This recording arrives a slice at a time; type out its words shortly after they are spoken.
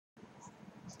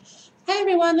Hi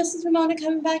everyone, this is Ramona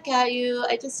coming back at you.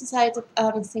 I just decided to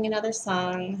sing another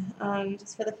song,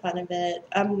 just for the fun of it.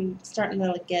 I'm starting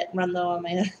to run low on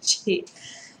my energy.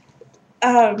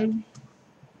 Um,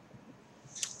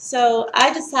 so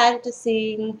I decided to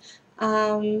sing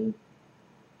um,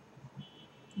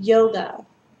 Yoga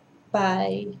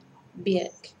by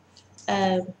Bjork.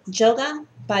 Joga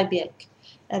by Bjork.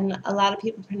 And a lot of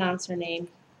people pronounce her name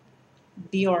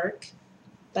Bjork,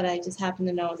 but I just happen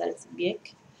to know that it's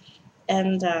Bjork.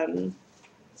 And, um,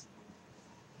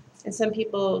 and some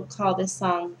people call this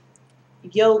song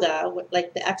yoga,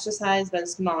 like the exercise, but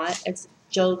it's not. It's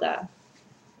yoga.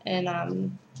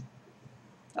 And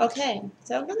okay,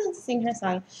 so I'm gonna sing her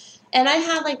song, and I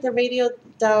have like the radio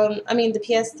down. I mean the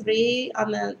PS3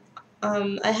 on the.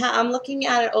 I'm looking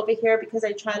at it over here because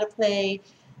I try to play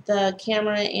the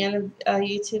camera and a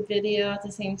YouTube video at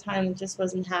the same time. It just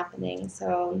wasn't happening.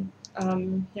 So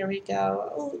here we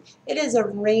go. Oh, it is a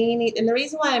rainy, and the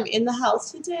reason why I'm in the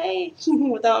house today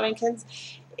without my kids,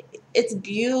 it's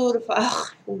beautiful. Oh,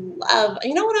 I love.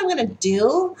 You know what I'm gonna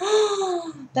do?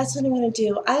 That's what I'm gonna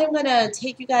do. I am gonna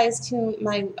take you guys to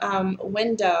my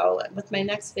window with my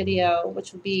next video,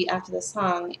 which will be after the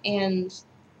song, and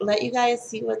let you guys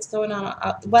see what's going on.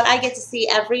 What I get to see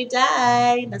every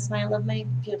day. That's why I love my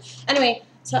view. Anyway,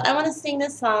 so I want to sing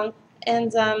this song,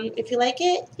 and if you like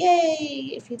it,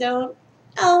 yay! If you don't,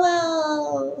 oh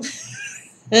well.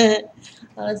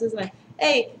 Oh, this is my.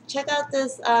 Hey, check out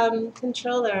this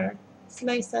controller. It's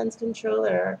my son's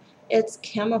controller. It's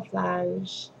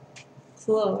camouflage.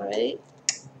 Cool, right?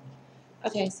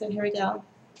 Okay, so here we go.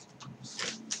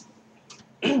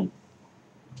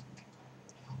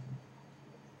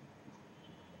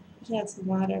 Yeah, some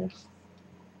water.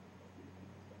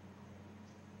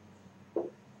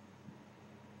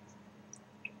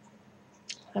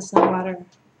 That's some water.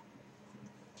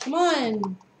 Come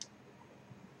on.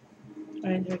 All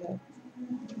right, here we go.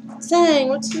 Dang,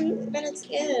 we're 2 minutes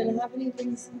in. I haven't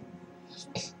even.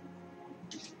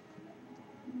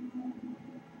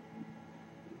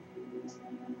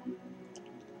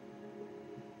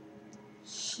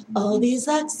 All these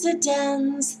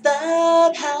accidents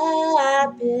that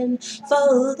happen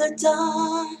for the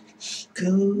dark.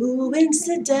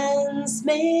 Coincidence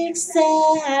makes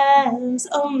sense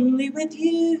only with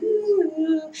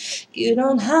you. You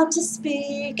don't have to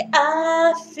speak,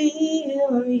 I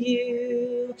feel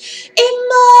you.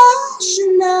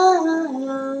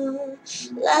 Emotional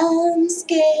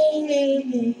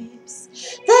landscapes,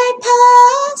 they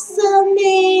pass on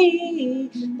me,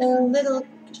 a little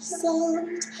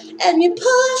soft, and you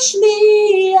push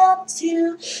me up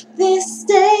to this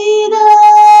state of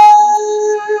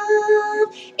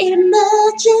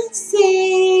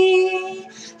emergency.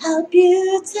 How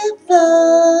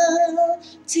beautiful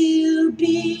to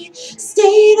be.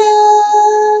 State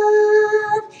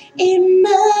of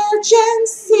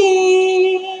emergency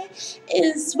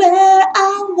is where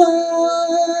I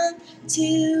want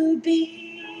to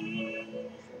be.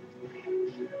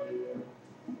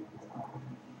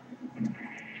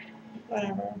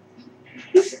 Whatever.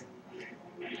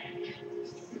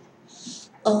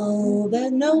 Oh,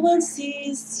 that no one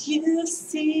sees, you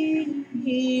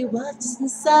see what's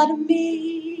inside of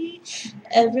me.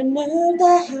 Every nerve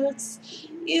that hurts,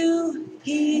 you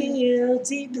heal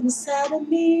deep inside of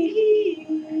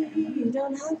me. You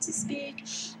don't have to speak,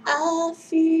 I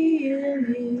feel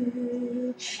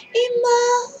you.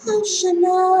 Emotional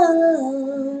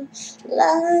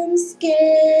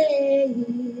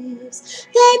landscapes,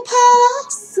 they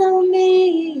pass on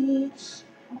me,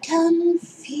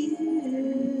 confused.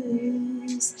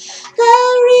 The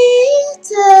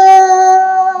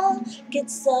reader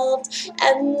gets soft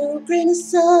and the grain of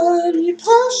sun. You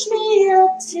push me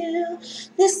up to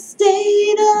this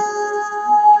state of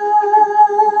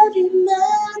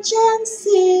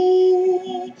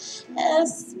emergency.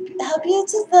 As how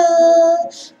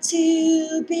beautiful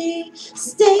to be.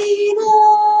 State of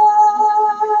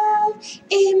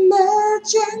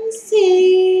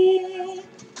emergency.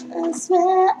 That's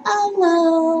where I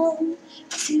want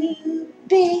to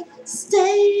be.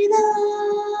 State of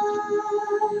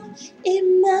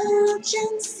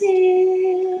emergency.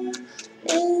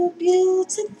 It's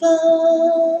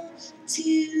beautiful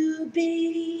to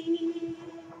be.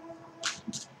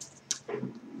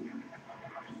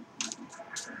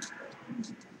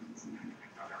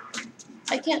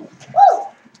 I can't. Woo!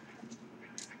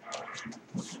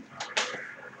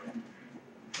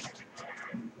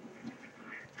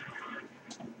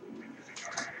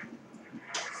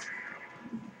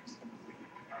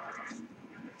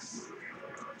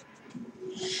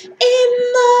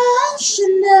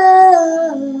 Emotional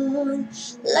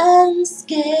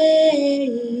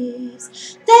landscapes,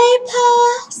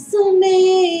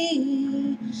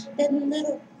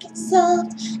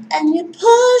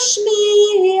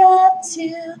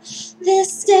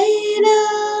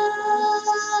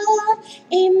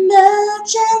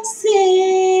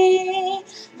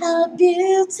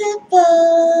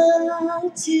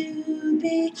 beautiful to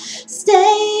be.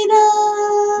 State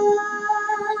of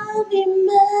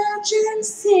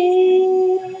emergency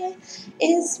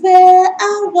is where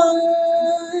I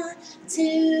want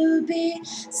to be.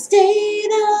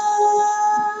 State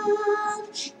of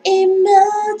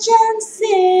emergency,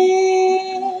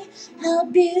 how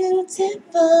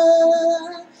beautiful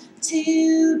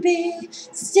to be.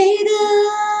 State of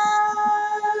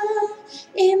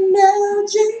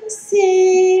emergency.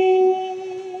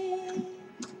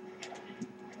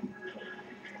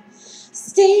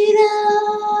 State of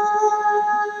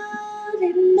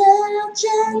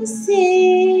emergency.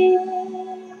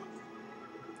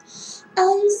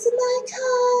 Answer my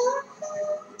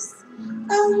calls.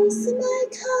 Answer my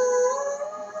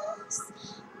calls.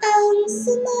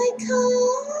 Answer my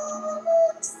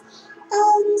calls.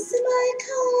 Answer my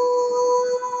calls.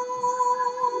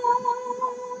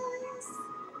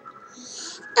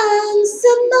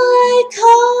 Answer my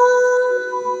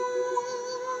calls.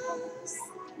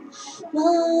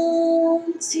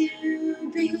 Want to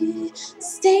be.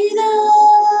 State of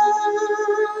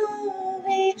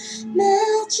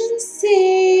emergency.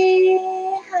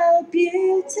 How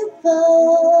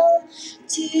beautiful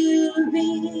to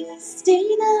be.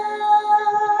 State of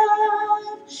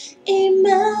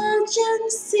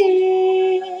emergency.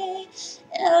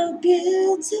 How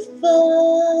beautiful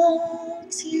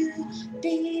to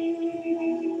be.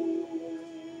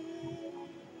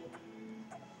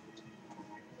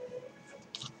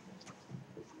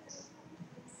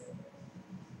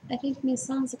 I think my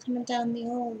songs are coming down the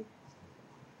hall.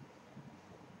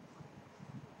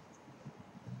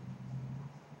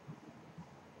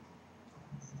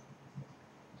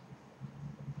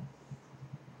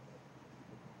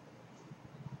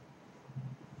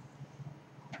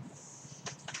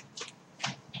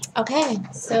 Okay,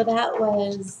 so that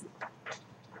was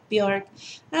Bjork.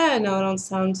 I know it don't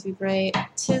sound too great.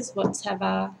 Tis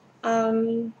whatever.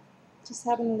 Just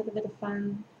having a little bit of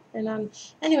fun. And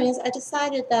anyways, I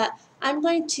decided that I'm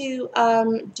going to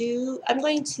do a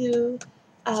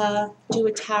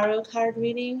tarot card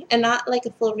reading, and not like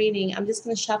a full reading. I'm just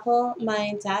gonna shuffle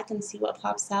my deck and see what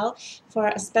pops out for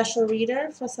a special reader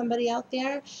for somebody out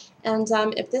there. And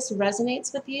if this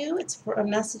resonates with you, it's for a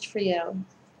message for you.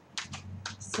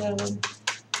 So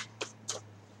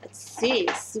let's see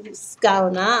what's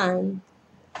going on.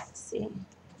 Let's see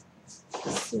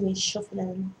me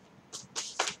shuffling.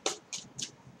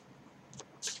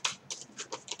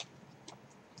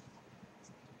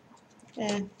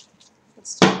 Okay,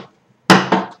 let's do it.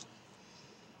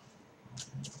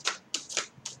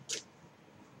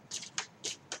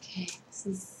 Okay, this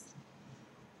is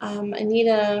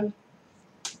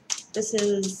this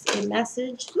is a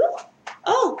message.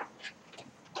 Oh!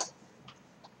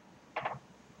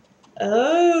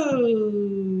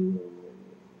 Oh!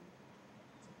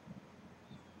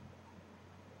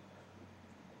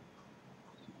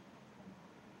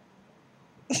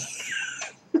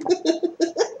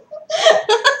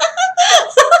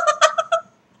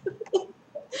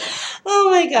 Oh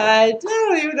my god, I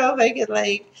don't even know if I could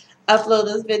like upload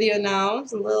this video now.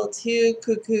 It's a little too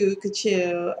cuckoo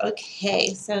cuckoo.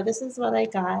 Okay, so this is what I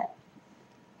got.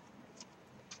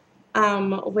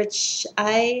 Which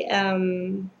I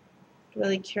am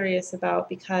really curious about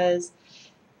because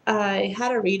I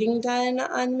had a reading done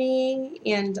on me,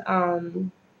 and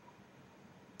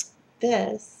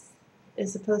this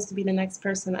is supposed to be the next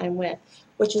person I'm with,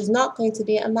 which is not going to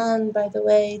be a man, by the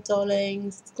way,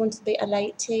 darlings. It's going to be a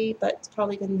lady, but it's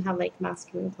probably going to have like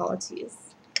masculine qualities.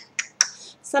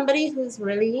 Somebody who's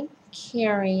really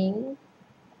caring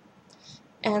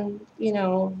and, you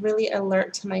know, really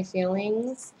alert to my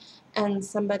feelings, and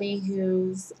somebody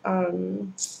who's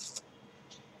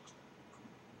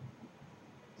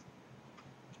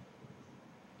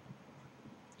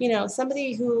you know,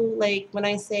 somebody who, like, when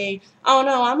I say, oh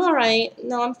no, I'm all right,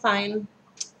 no, I'm fine,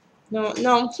 no,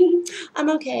 I'm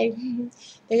okay,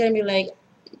 they're gonna be like,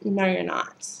 no, you're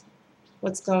not.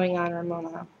 What's going on,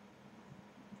 Ramona?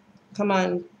 Come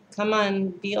on,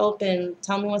 be open.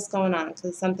 Tell me what's going on,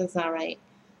 because something's not right.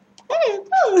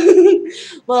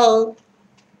 Well,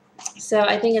 so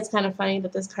I think it's kind of funny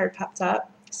that this card popped up.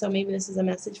 So maybe this is a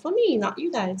message for me, not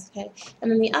you guys, okay?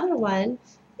 And then the other one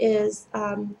is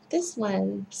this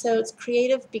one. So it's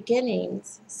creative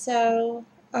beginnings. So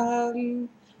I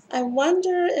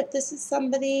wonder if this is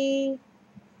somebody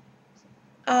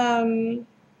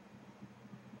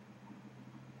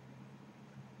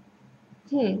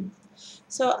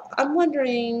So I'm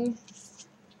wondering,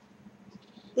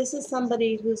 this is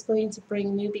somebody who's going to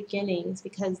bring new beginnings,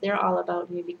 because they're all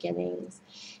about new beginnings.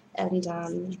 And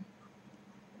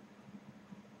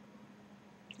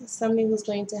somebody who's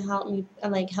going to help me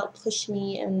and like help push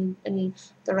me in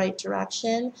the right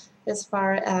direction as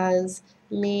far as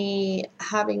me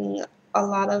having a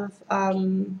lot of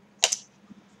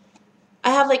I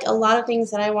have like a lot of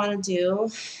things that I want to do,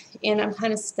 and I'm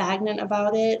kind of stagnant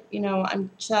about it. You know,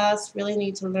 I'm just really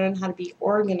need to learn how to be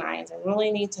organized. I really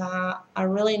need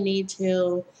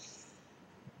to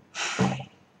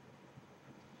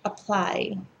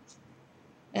apply,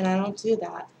 and I don't do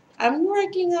that. I'm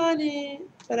working on it,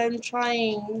 but I'm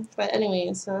trying. But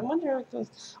anyway, so I wonder if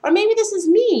this, or maybe this is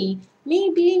me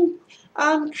being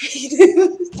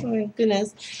creative. Oh my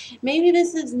goodness, maybe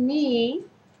this is me,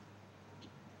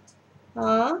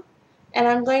 huh? And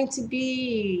I'm going to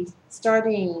be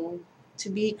starting to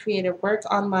be creative, work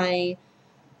on my.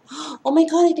 Oh my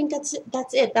God, I think that's it.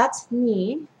 That's it. That's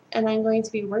me, and I'm going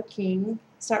to be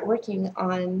start working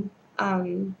on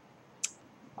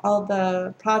all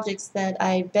the projects that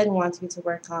I've been wanting to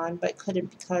work on but couldn't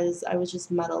because I was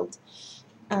just muddled.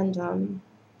 And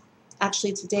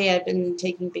actually today I've been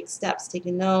taking big steps,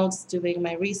 taking notes, doing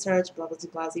my research, blah, blah,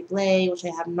 blah, blah, blah, which I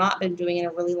have not been doing in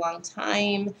a really long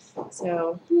time.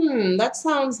 So, that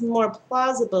sounds more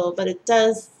plausible, but it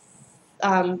does,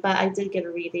 but I did get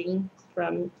a reading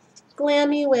from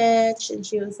Glammy Witch, and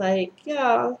she was like,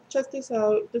 yeah, check this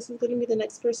out. This is going to be the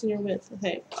next person you're with.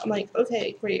 Okay. I'm like,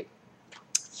 okay, great.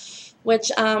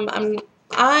 Which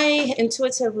I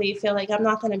intuitively feel like I'm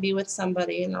not going to be with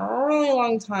somebody in a really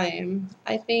long time.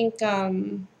 I think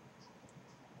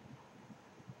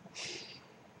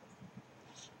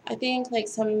like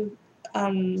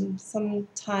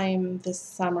sometime this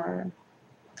summer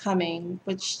coming,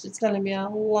 which it's going to be a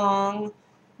long,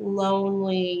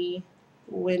 lonely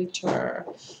winter,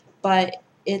 but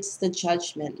it's the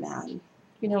judgment, man.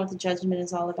 You know what the judgment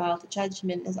is all about? The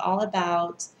judgment is all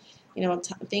about,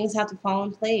 things have to fall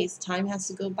in place. Time has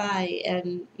to go by.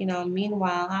 And,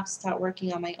 meanwhile, I have to start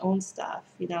working on my own stuff,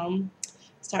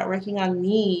 start working on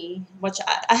me, which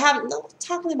I have no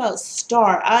talking about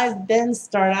start. I've been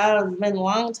started. I've been a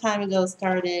long time ago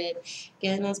started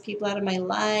getting those people out of my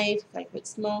life. I quit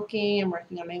smoking. I'm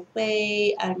working on my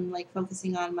weight. I'm like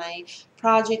focusing on my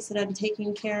projects that I'm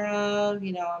taking care of.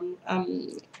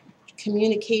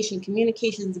 Communication.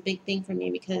 Communication is a big thing for me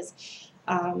because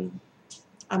I'm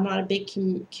not a big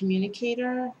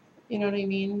communicator. You know what I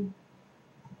mean?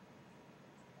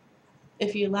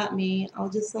 If you let me, I'll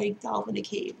just like delve in a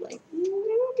cave, like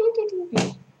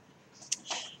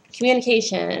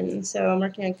communication. So I'm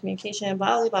working on communication.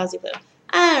 Blah blah blah blah.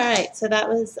 All right. So that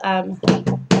was a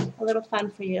little fun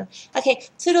for you. Okay.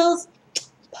 Toodles.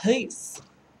 Peace.